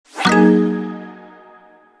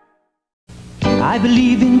I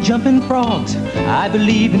believe in jumping frogs. I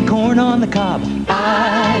believe in corn on the cob.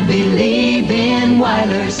 I believe in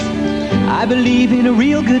Wyler's. I believe in a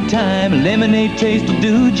real good time. Lemonade taste will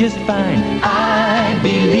do just fine. I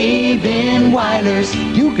believe in Wyler's.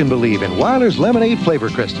 You can believe in Wyler's lemonade flavor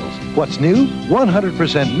crystals. What's new?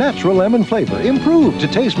 100% natural lemon flavor, improved to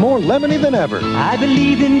taste more lemony than ever. I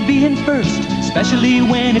believe in being first, especially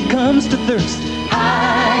when it comes to thirst.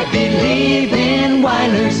 I believe in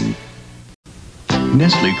Wyler's.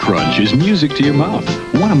 Nestle Crunch is music to your mouth.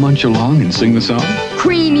 Want to munch along and sing the song?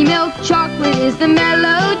 Creamy milk chocolate is the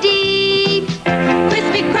melody.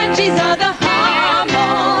 Crispy crunchies are the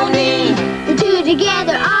harmony. The two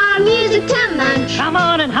together are music to munch. Come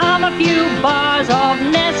on and hum a few bars of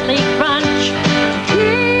Nestle Crunch.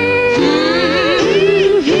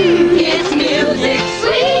 It's music,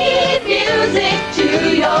 sweet music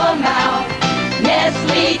to your mouth.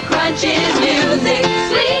 Nestle Crunch is music,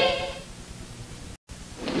 sweet.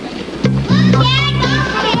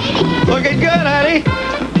 Looking good, honey.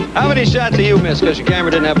 How many shots do you miss because your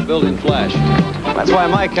camera didn't have a built-in flash? That's why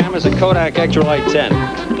my camera's a Kodak Ektralite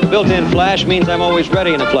 10. Built-in flash means I'm always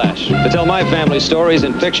ready in a flash to tell my family stories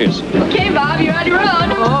in pictures. Okay, Bob, you're on your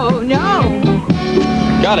own. Oh, no.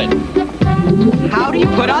 Got it. How do you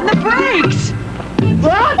put on the brakes?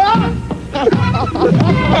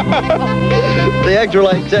 The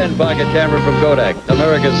Ektralite 10 pocket camera from Kodak,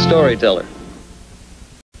 America's storyteller.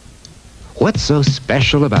 What's so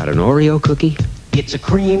special about an Oreo cookie? It's a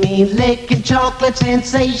creamy licking chocolate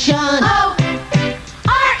sensation. O-R-E-O.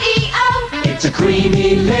 It's a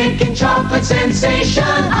creamy licking chocolate sensation.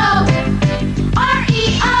 O-R-E-O.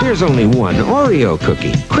 There's only one Oreo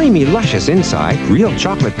cookie. Creamy, luscious inside, real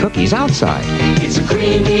chocolate cookies outside. It's a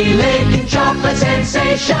creamy licking chocolate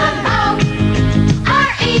sensation. O-R-E-O.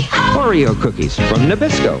 Oreo cookies from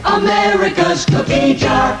Nabisco. America's cookie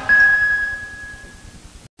jar.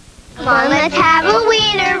 Come on, let's have a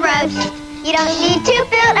wiener roast. You don't need to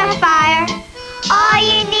build a fire. All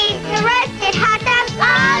you need to roast it hot dogs,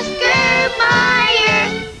 Oscar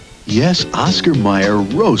Mayer. Yes, Oscar Mayer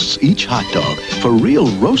roasts each hot dog for real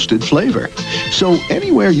roasted flavor. So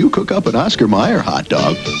anywhere you cook up an Oscar Mayer hot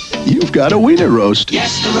dog, you've got a wiener roast.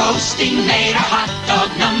 Yes, the roasting made our hot dog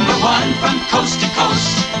 #1 from coast to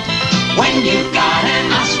coast. When you've got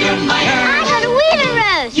an Oscar Mayer, I got a wiener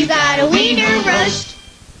roast. You got a wiener roast.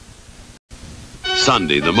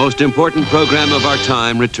 Sunday, the most important program of our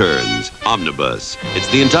time returns, Omnibus. It's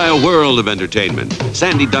the entire world of entertainment.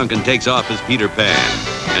 Sandy Duncan takes off as Peter Pan.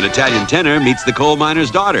 An Italian tenor meets the coal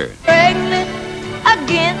miner's daughter. Pregnant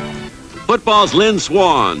again. Football's Lynn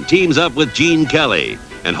Swan teams up with Gene Kelly.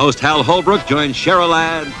 And host Hal Holbrook joins Cheryl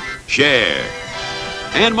Ladd, Cher,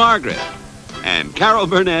 and Margaret, and Carol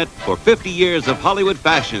Burnett for 50 years of Hollywood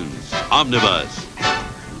fashions, Omnibus.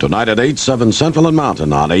 Tonight at 8, 7 Central and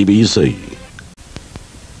Mountain on ABC.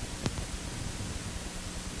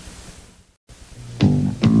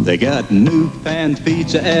 They got new pan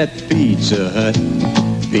pizza at Pizza Hut.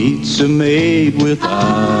 Pizza made with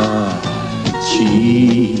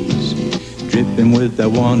cheese, dripping with that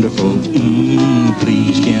wonderful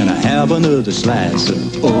please can I have another slice of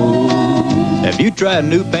Have you tried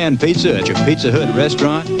new pan pizza at your Pizza Hut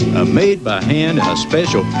restaurant? A made by hand in a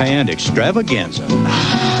special pan extravaganza.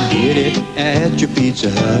 Get it at your Pizza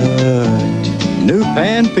Hut. New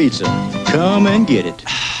pan pizza. Come and get it.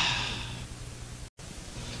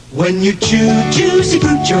 when you chew juicy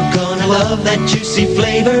fruit, you're gonna love that juicy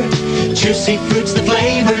flavor. Juicy fruit's the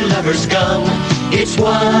flavor lover's gum. It's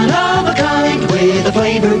one of a kind with a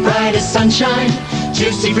flavor bright as sunshine.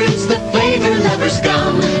 Juicy fruit's the flavor lover's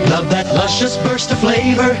gum. Love that luscious burst of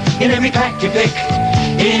flavor in every pack you pick.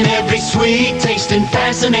 In every sweet, tasting,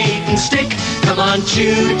 fascinating stick. Come on,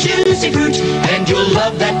 chew juicy fruit, and you'll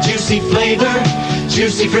love that juicy flavor.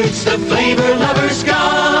 Juicy fruit's the flavor lover's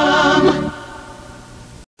gum.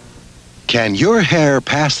 Can your hair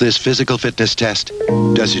pass this physical fitness test?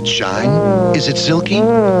 Does it shine? Is it silky?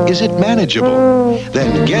 Is it manageable?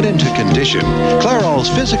 Then get into condition. Clairol's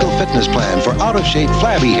physical fitness plan for out-of-shape,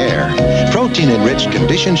 flabby hair. Protein-enriched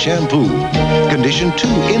condition shampoo. Condition 2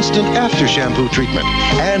 instant after shampoo treatment.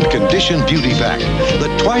 And condition beauty pack. The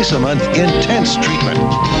twice-a-month intense treatment.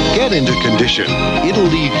 Get into condition. It'll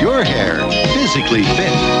leave your hair physically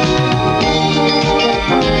fit.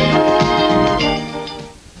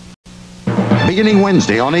 Beginning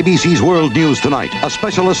Wednesday on ABC's World News Tonight, a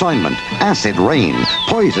special assignment, acid rain,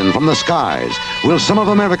 poison from the skies. Will some of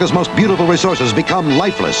America's most beautiful resources become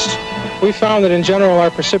lifeless? We found that in general our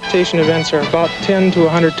precipitation events are about 10 to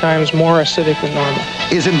 100 times more acidic than normal.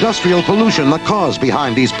 Is industrial pollution the cause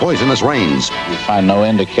behind these poisonous rains? We find no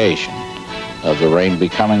indication of the rain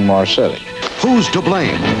becoming more acidic. Who's to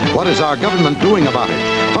blame? What is our government doing about it?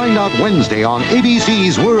 Find out Wednesday on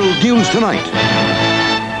ABC's World News Tonight.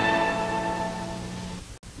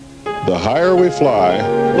 The Higher We Fly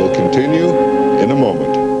will continue in a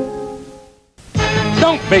moment.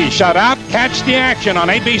 Don't be shut out. Catch the action on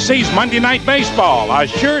ABC's Monday Night Baseball. A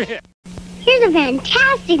sure hit. Here's a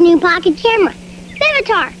fantastic new pocket camera.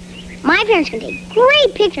 Vivitar. My parents can take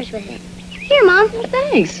great pictures with it. Here, Mom. Well,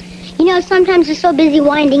 thanks. You know, sometimes they're so busy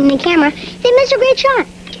winding the camera, they miss a great shot.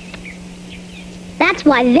 That's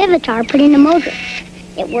why Vivitar put in a motor.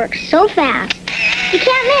 It works so fast, you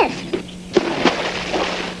can't miss.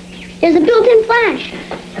 There's a built-in flash.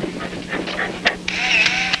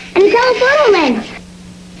 And a telephoto lens.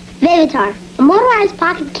 Vivitar, a motorized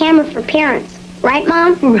pocket camera for parents. Right,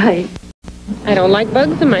 Mom? Right. I don't like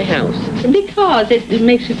bugs in my house. Because it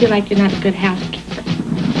makes you feel like you're not a good housekeeper.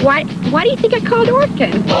 Why do you think I called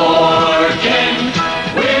Orkin? Orkin,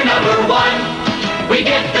 we're #1. We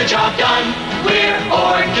get the job done. We're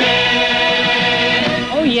Orkin.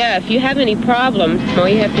 Oh, yeah, if you have any problems, all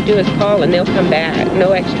you have to do is call and they'll come back.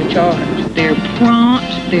 No extra charge. They're prompt,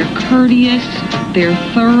 they're courteous, they're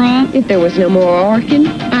thorough. If there was no more Orkin,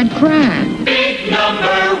 I'd cry. Big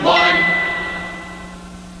 #1.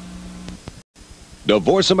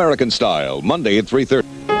 Divorce American Style, Monday at 3:30.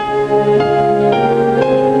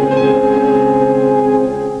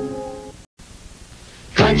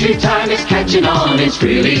 Countrytime is catching on, it's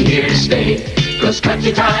really here to stay. 'Cause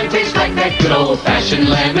Countrytime tastes like that good old-fashioned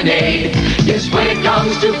lemonade. Yes, when it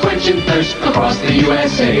comes to quenching thirst across the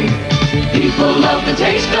USA, people love the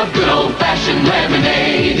taste of good old-fashioned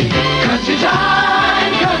lemonade.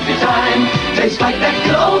 Countrytime, Countrytime, tastes like that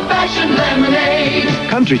good old-fashioned lemonade.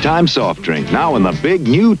 Countrytime soft drink, now in the big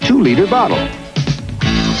new 2-liter bottle.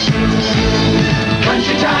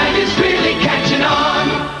 Countrytime is really catching on.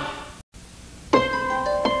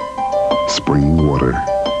 Spring water.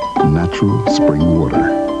 Natural spring water.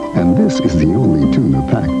 And this is the only tuna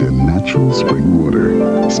packed in natural spring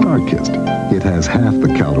water. Star-Kist. It has half the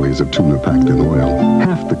calories of tuna packed in oil.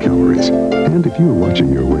 Half the calories. And if you're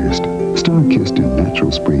watching your waist, Star-Kist in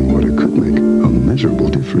natural spring water could make a measurable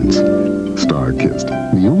difference. Star-Kist.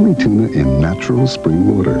 The only tuna in natural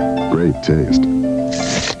spring water. Great taste.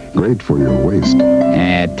 Great for your waist.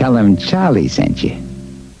 Tell him Charlie sent you.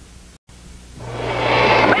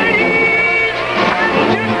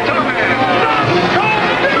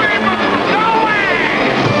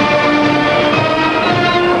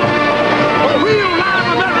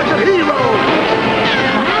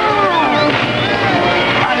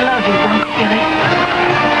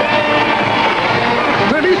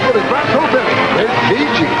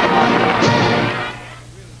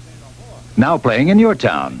 Now playing in your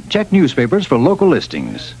town. Check newspapers for local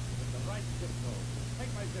listings.